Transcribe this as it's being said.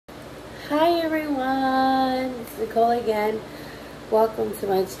Hi everyone, it's Nicole again. Welcome to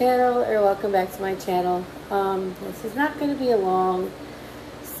my channel, or welcome back to my channel. This is not going to be a long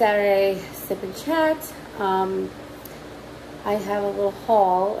Saturday sip and chat. I have a little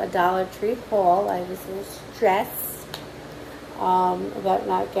haul, a Dollar Tree haul. I was a little stressed about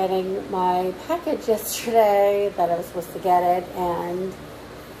not getting my package yesterday, that I was supposed to get it, and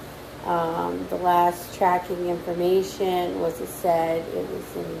the last tracking information was, it said it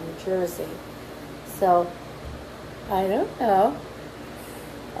was in New Jersey. So I don't know.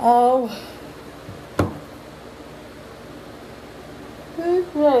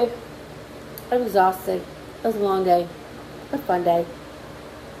 Really, I'm exhausted. It was a long day, a fun day.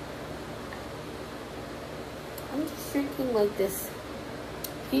 I'm just drinking like this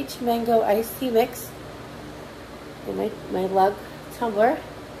peach mango iced tea mix in my lug tumbler.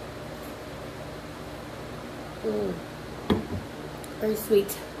 Very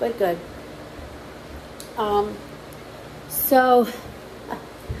sweet, but good. So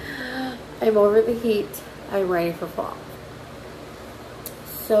I'm over the heat. I'm ready for fall.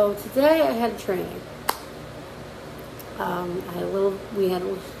 So today I had training. We had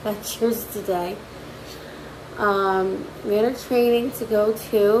little adventures today. We had a training to go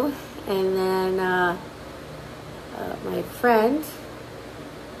to, and then my friends,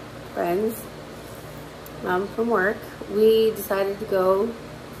 mom from work, we decided to go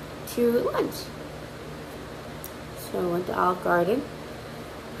to lunch. So I went to Olive Garden,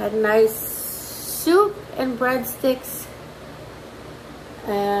 had nice soup and breadsticks,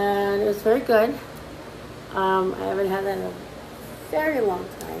 and it was very good. I haven't had that in a very long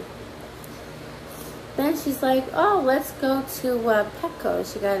time. Then she's like, oh, let's go to Petco.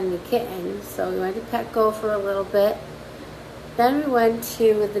 She got a new kitten, so we went to Petco for a little bit. Then we went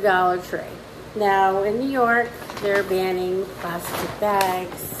to the Dollar Tree. Now, in New York, they're banning plastic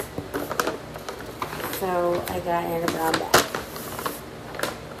bags, so I got in a brown bag.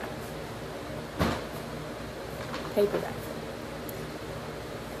 Paper bag.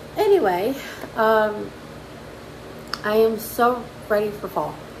 Anyway, I am so ready for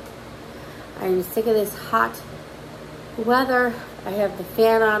fall. I'm sick of this hot weather. I have the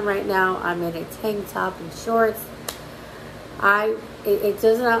fan on right now. I'm in a tank top and shorts. It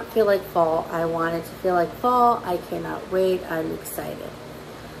does not feel like fall. I want it to feel like fall. I cannot wait. I'm excited.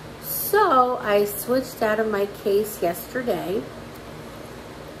 So I switched out of my case yesterday.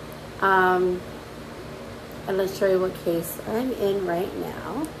 And let's show you what case I'm in right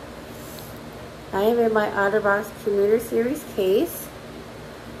now. I am in my OtterBox Commuter Series case.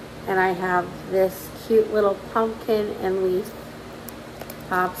 And I have this cute little pumpkin and leaf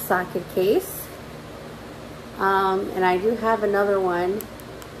pop socket case. And I do have another one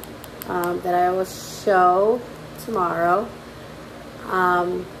that I will show tomorrow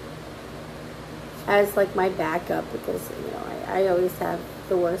as like my backup, because you know I always have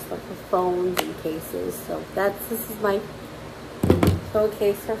the worst luck with phones and cases. So this is my phone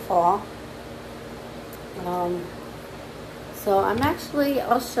case for fall. So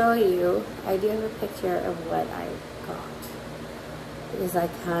I'll show you. I do have a picture of what I got, because I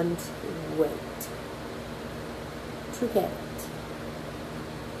can't wait to get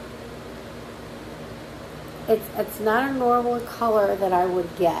it. It's not a normal color that I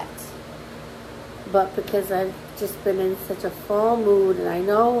would get, but because I've just been in such a fall mood, and I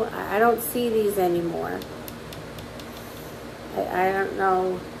know I don't see these anymore. I don't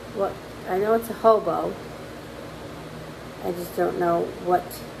know what, I know it's a hobo. I just don't know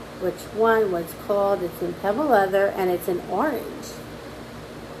which one, what it's called. It's in pebble leather, and it's in orange.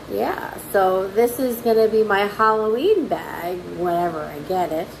 Yeah, so this is going to be my Halloween bag whenever I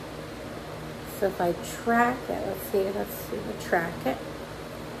get it. So if I track it, let's see if I track it.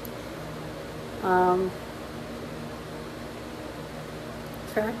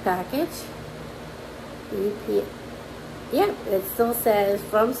 Track package. Yep, it still says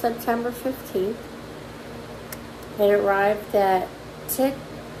from September 15th. It arrived at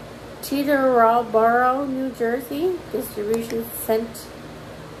Teterboro, New Jersey, distribution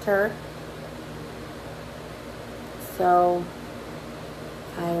center. So,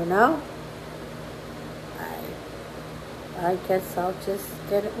 I don't know. I guess I'll just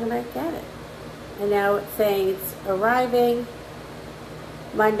get it when I get it. And now it's saying it's arriving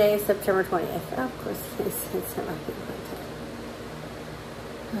Monday, September 20th. Oh, of course, it's arriving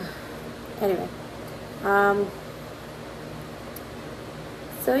Monday. Anyway,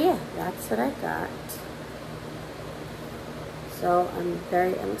 so yeah, that's what I got. So I'm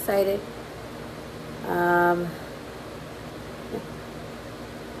excited.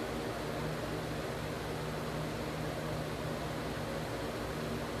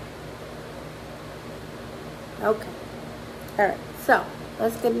 Okay. All right. So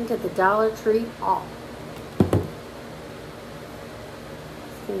let's get into the Dollar Tree haul. It's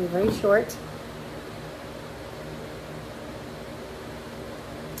going to be very short.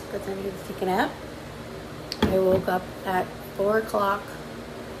 Because I need to take a nap. I woke up at 4 o'clock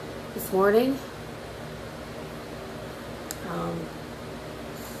this morning.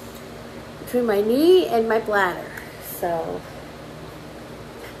 Between my knee and my bladder. So,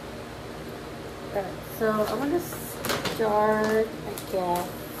 alright, so I'm going to start, I guess,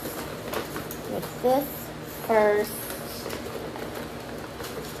 with this first.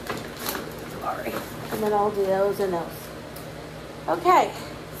 Sorry. And then I'll do those and those. Okay,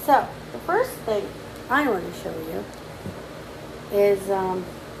 so the first thing I want to show you is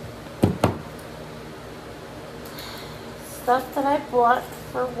stuff that I bought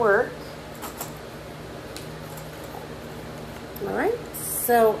for work. Alright,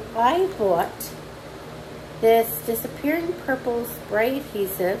 so I bought this Disappearing Purple spray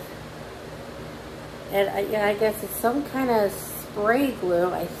adhesive, and I guess it's some kind of spray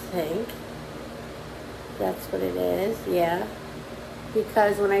glue, I think. That's what it is, yeah.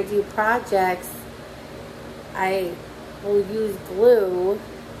 Because when I do projects, I will use glue,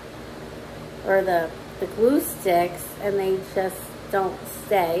 or the glue sticks, and they just don't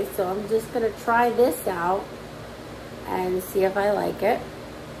stay. So I'm just going to try this out and see if I like it.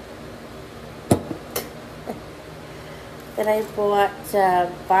 Then I bought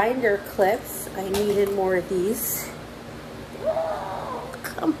binder clips. I needed more of these. Oh,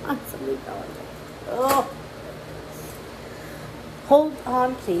 come on, somebody go. Oh. Hold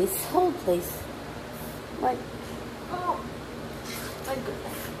on, please. Hold, please. My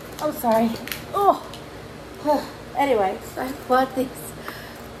goodness. Oh, sorry. Oh. Anyway, so I bought these.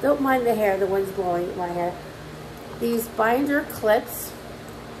 Don't mind the hair. The wind's blowing my hair. These binder clips.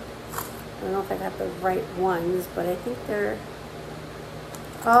 I don't know if I got the right ones, but I think they're,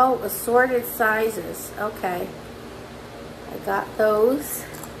 oh, assorted sizes. Okay. I got those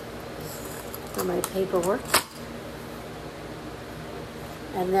for my paperwork.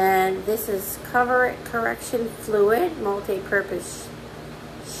 And then this is Cover It Correction Fluid, multi-purpose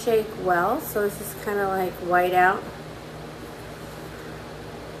shake well. So this is kind of like white out.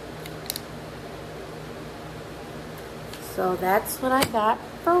 So that's what I got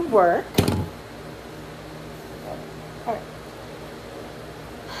for work. All right.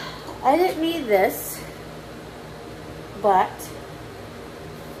 I didn't need this, but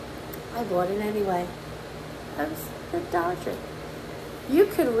I bought it anyway. That was the Dollar Tree. You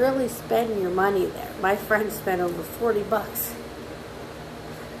could really spend your money there. My friend spent over 40 bucks.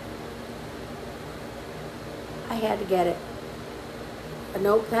 I had to get it. A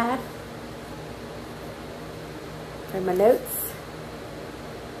notepad for my notes.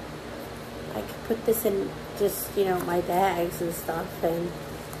 I could put this in just, you know, my bags and stuff, and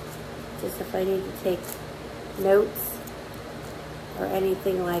just if I need to take notes or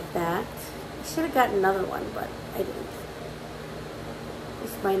anything like that. I should have gotten another one, but I didn't.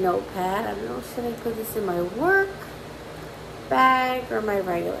 This is my notepad. I don't know, should I put this in my work bag or my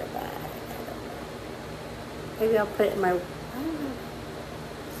regular bag? I don't know. Maybe I'll put it in my,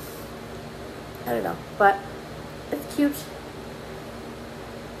 I don't know, but it's cute.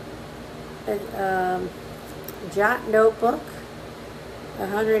 It's, Jot notebook,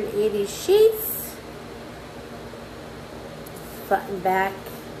 180 sheets, button back,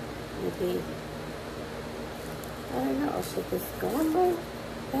 maybe, I don't know, should this go in my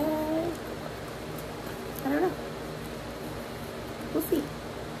bag? I don't know. We'll see.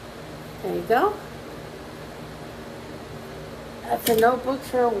 There you go. That's a notebook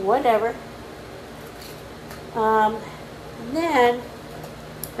for whatever. And then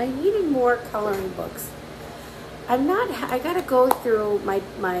I needed more coloring books. I gotta go through my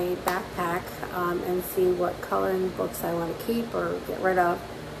backpack and see what coloring books I want to keep or get rid of.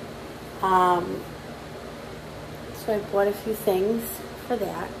 So I bought a few things for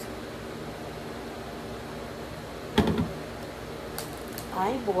that.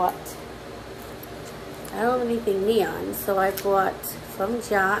 I don't have anything neon, so I bought from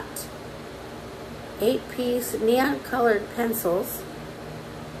Jot 8-piece neon colored pencils.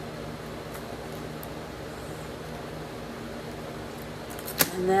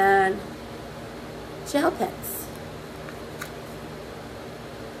 And then gel pens.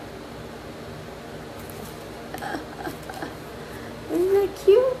 Isn't that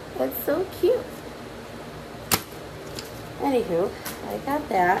cute? That's so cute. Anywho, I got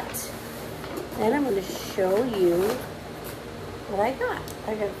that. Then I'm going to show you what I got.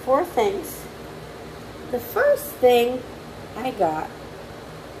 I got 4 things. The first thing I got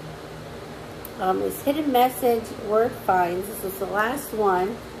is Hidden Message Word Finds. This is the last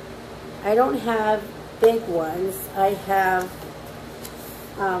one. I don't have big ones. I have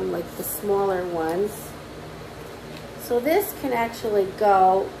like the smaller ones. So this can actually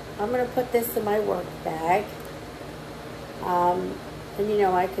go, I'm going to put this in my work bag. And you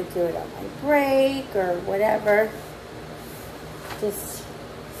know, I could do it on my break or whatever. Just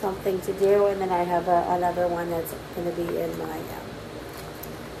something to do. And then I have another one that's going to be in my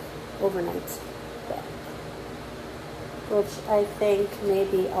overnight bag, which I think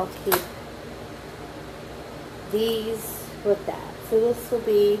maybe I'll keep these with that. So this will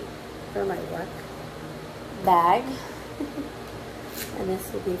be for my work bag, and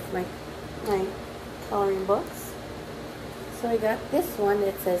this will be for my coloring books. So I got this one.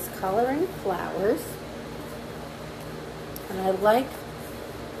 It says Coloring Flowers, and I like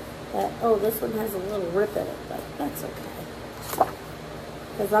that. Oh, this one has a little rip in it, but that's okay,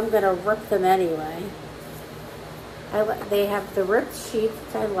 because I'm going to rip them anyway. They have the ripped sheets,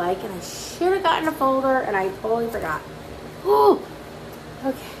 which I like, and I should have gotten a folder, and I totally forgot. Oh,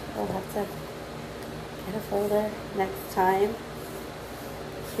 okay, I'll have to get a folder next time.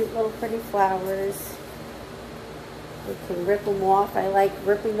 Cute little pretty flowers. You can rip them off. I like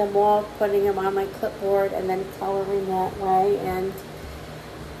ripping them off, putting them on my clipboard, and then coloring that way. And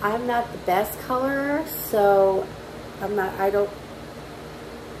I'm not the best colorer, so I'm not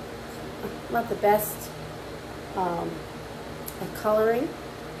the best at coloring,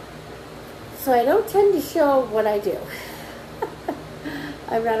 so I don't tend to show what I do.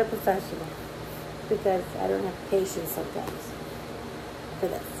 I'm not a professional because I don't have patience sometimes for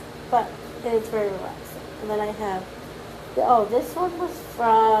this, but it's very relaxing. And then I have, oh, this one was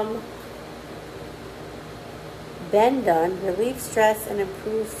from Ben Dunn, Relieve Stress and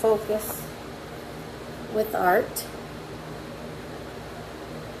Improve Focus with Art.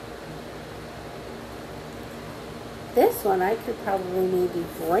 This one I could probably maybe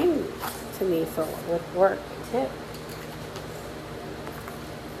bring to me for with work too.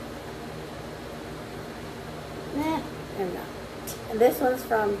 Nah, I'm not. And this one's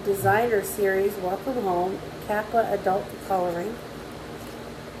from Designer Series, Welcome Home, Kappa Adult Coloring.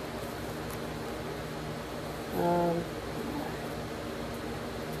 I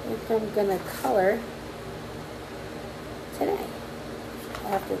think I'm gonna color today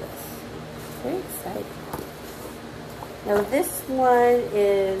after this. Very excited. Now this one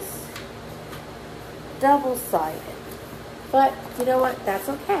is double-sided, but you know what? That's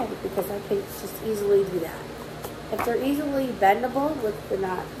okay because I can just easily do that. If they're easily bendable with the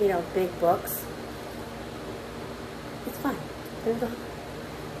not, you know, big books, it's fine. There we go.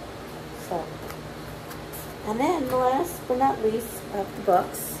 So, and then last but not least of the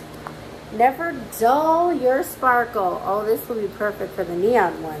books, Never Dull Your Sparkle. Oh, this will be perfect for the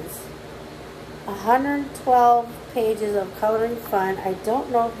neon ones. 112 pages of coloring fun. I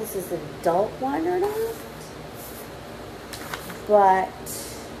don't know if this is an adult one or not, but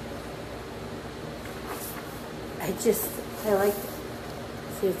I like it.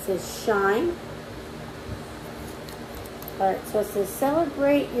 See, it says Shine. Alright, so it says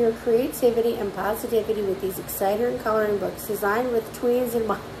celebrate your creativity and positivity with these exciting coloring books designed with tweens in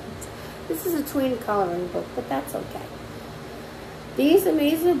mind. This is a tween coloring book, but that's okay. These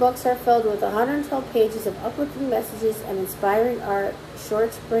amazing books are filled with 112 pages of uplifting messages and inspiring art, sure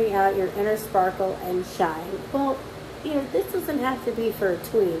to bring out your inner sparkle and shine. Well, you know, this doesn't have to be for a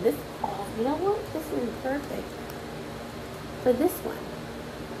tween. This, oh, you know what? This would be perfect for this one.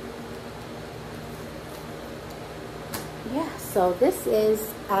 Yeah, so this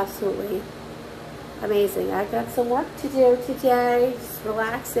is absolutely amazing. I got some work to do today, just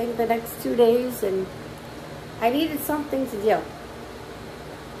relaxing the next 2 days, and I needed something to do.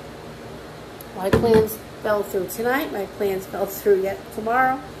 My plans fell through tonight. My plans fell through yet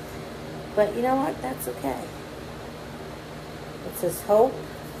tomorrow. But you know what? That's okay. It says hope.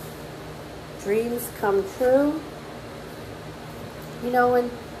 Dreams come true. You know,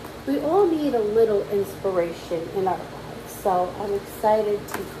 and we all need a little inspiration in our lives. So I'm excited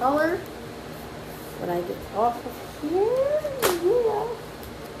to color when I get off of here. Yeah.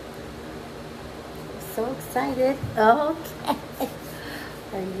 I'm so excited. Okay.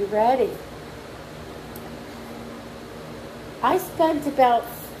 Are you ready? I spent about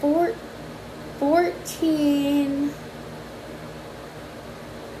 14,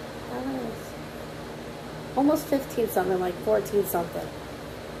 almost 15 something, like 14 something.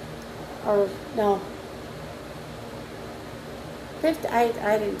 Or no, 50,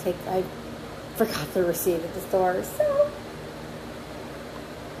 I didn't take, I forgot the receipt at the store, so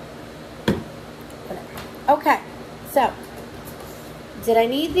whatever. Okay, so did I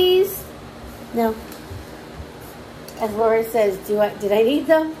need these? No. As Laura says, did I need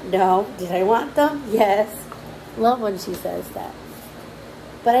them? No. Did I want them? Yes. Love when she says that.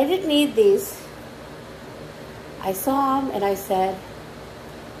 But I didn't need these. I saw them and I said,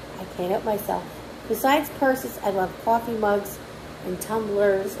 I can't help myself. Besides purses, I love coffee mugs and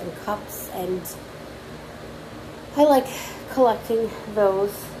tumblers and cups, and I like collecting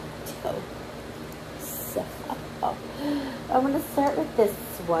those too. So, I'm going to start with this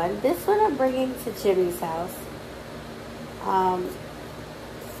one. This one I'm bringing to Jimmy's house. And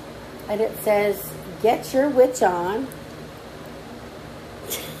it says, get your witch on.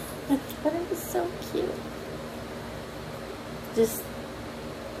 I thought it was so cute. Just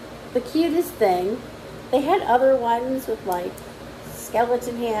the cutest thing. They had other ones with like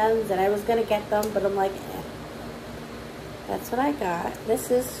skeleton hands, and I was going to get them, but I'm like, eh. That's what I got. This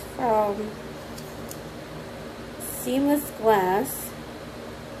is from Seamless Glass.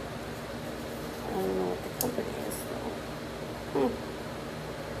 I don't know what the company is though.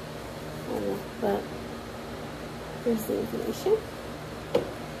 I don't know, but here's the information.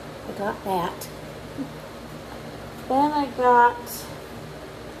 I got that. Then I got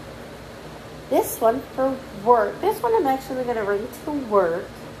this one for work. This one I'm actually going to bring to work.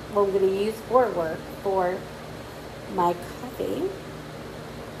 Well, I'm going to use for work for my coffee.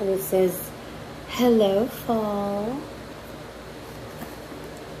 And it says, hello, fall.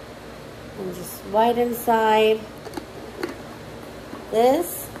 And just white inside.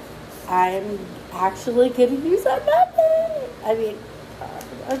 This, I'm actually going to use on Monday. I mean,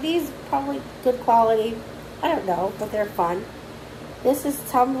 are these probably good quality? I don't know, but they're fun. This is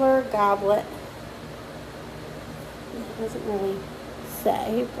tumbler goblet. It doesn't really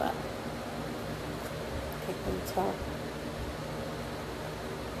say, but I can tell.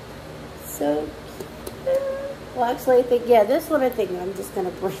 So cute. Well, actually, I think, yeah, this one I think I'm just going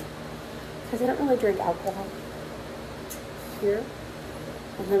to bring, because I don't really drink alcohol here.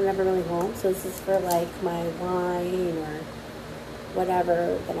 And I'm never really home, so this is for like my wine or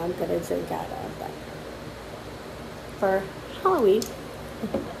whatever that I'm going to drink out of. But for Halloween,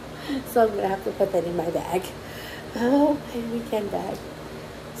 so I'm going to have to put that in my bag. Oh, my weekend bag.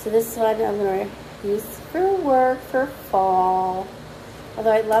 So this one I'm going to use for work, for fall.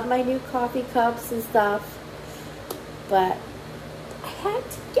 Although I love my new coffee cups and stuff. But I had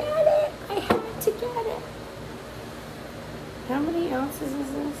to get it. I had to get it. How many ounces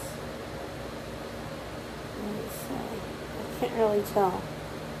is this? Let me see. I can't really tell.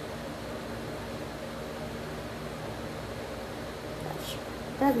 Not sure.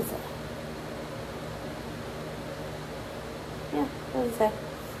 Doesn't say. Yeah, doesn't say.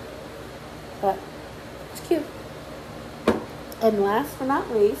 But it's cute. And last but not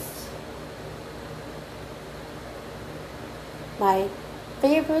least, my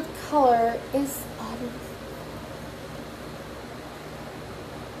favorite color is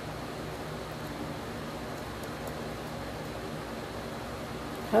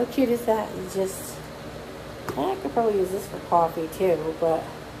how cute is that? It's just, I could probably use this for coffee too, but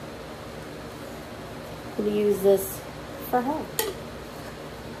I'm going to use this for home.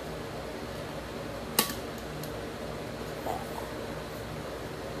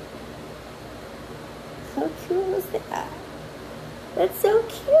 How cute was that? That's so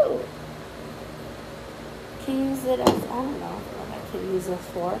cute. Can use it as, I don't know what I can use this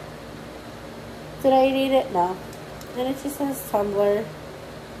for. Did I need it? No. And it just says tumbler.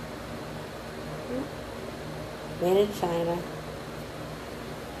 Made in China.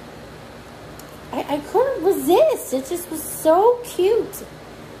 I couldn't resist. It just was so cute.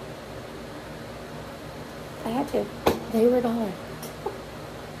 I had to. They were $1.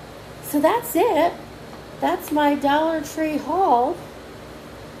 So that's it. That's my Dollar Tree haul.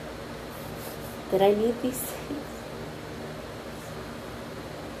 Did I need these things?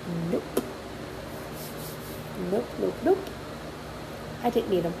 Nope. Nope, nope, nope. I didn't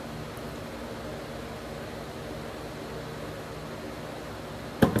need them.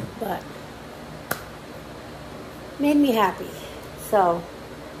 But made me happy. So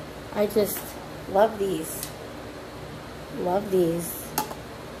I just love these. Love these.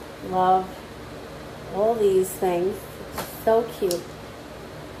 Love all these things. It's so cute.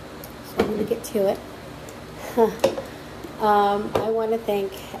 So I'm going to get to it. I want to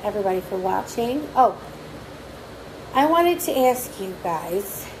thank everybody for watching. Oh, I wanted to ask you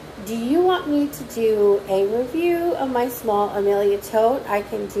guys, do you want me to do a review of my small Amelia tote? I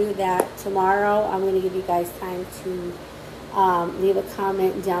can do that tomorrow. I'm going to give you guys time to leave a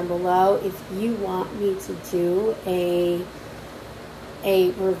comment down below if you want me to do a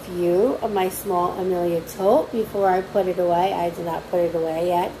review of my small Amelia tote before I put it away. I did not put it away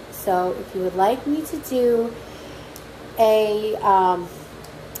yet. So if you would like me to do a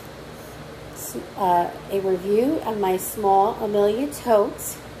review on my small Amelia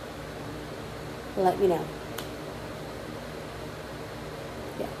totes, let me know.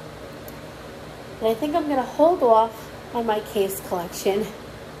 Yeah. And I think I'm going to hold off on my case collection.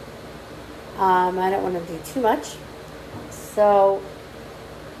 I don't want to do too much. So,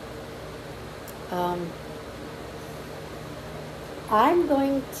 I'm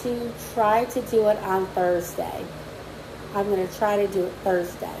going to try to do it on Thursday. I'm going to try to do it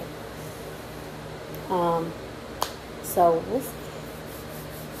Thursday. So we'll see.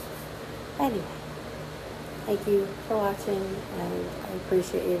 Anyway, thank you for watching, and I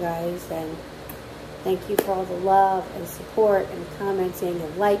appreciate you guys, and thank you for all the love and support and commenting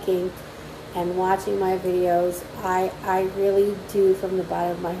and liking and watching my videos. I really do, from the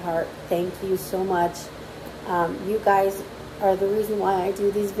bottom of my heart, thank you so much. You guys are the reason why I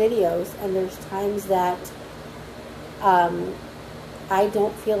do these videos, and there's times that I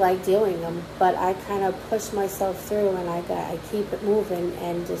don't feel like doing them, but I kind of push myself through, and I keep it moving,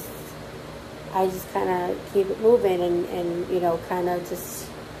 and I just kind of keep it moving, and you know, kind of just,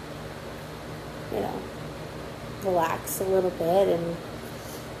 you know, relax a little bit and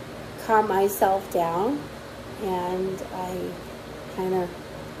calm myself down, and I kind of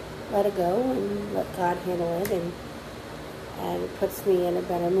let it go and let God handle it, and it puts me in a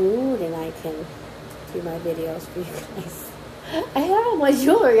better mood, and I can do my videos for you guys. I have all my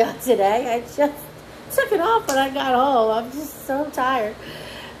jewelry on today. I just took it off when I got home. I'm just so tired.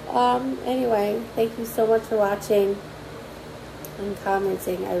 Anyway, thank you so much for watching and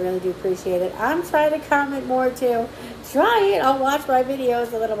commenting. I really do appreciate it. I'm trying to comment more too. Try it. I'll watch my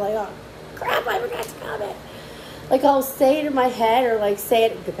videos and then I'm like, oh crap, I forgot to comment. Like, I'll say it in my head, or like say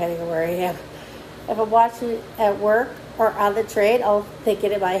it depending on where I am. If I'm watching it at work or on the train, I'll think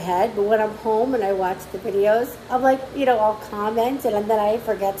it in my head. But when I'm home and I watch the videos, I'm like, you know, I'll comment, and then I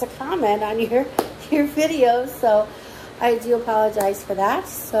forget to comment on your videos. So I do apologize for that.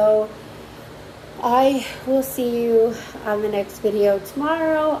 So I will see you on the next video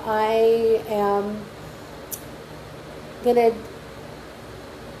tomorrow. I am gonna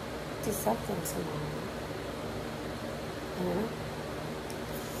do something tomorrow. I don't know.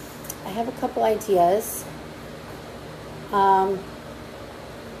 I have a couple ideas. Oh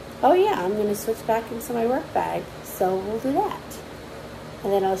yeah, I'm going to switch back into my work bag, so we'll do that.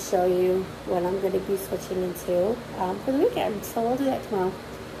 And then I'll show you what I'm going to be switching into for the weekend, so we'll do that tomorrow.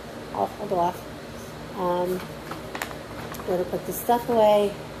 I'll hold off. I'm going to put this stuff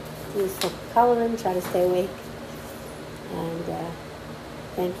away, do some coloring, try to stay awake. And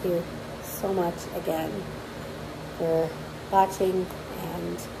thank you so much again for watching,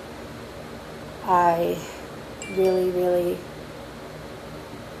 and I really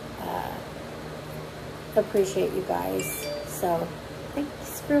appreciate you guys. So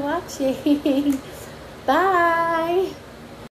thanks for watching. Bye.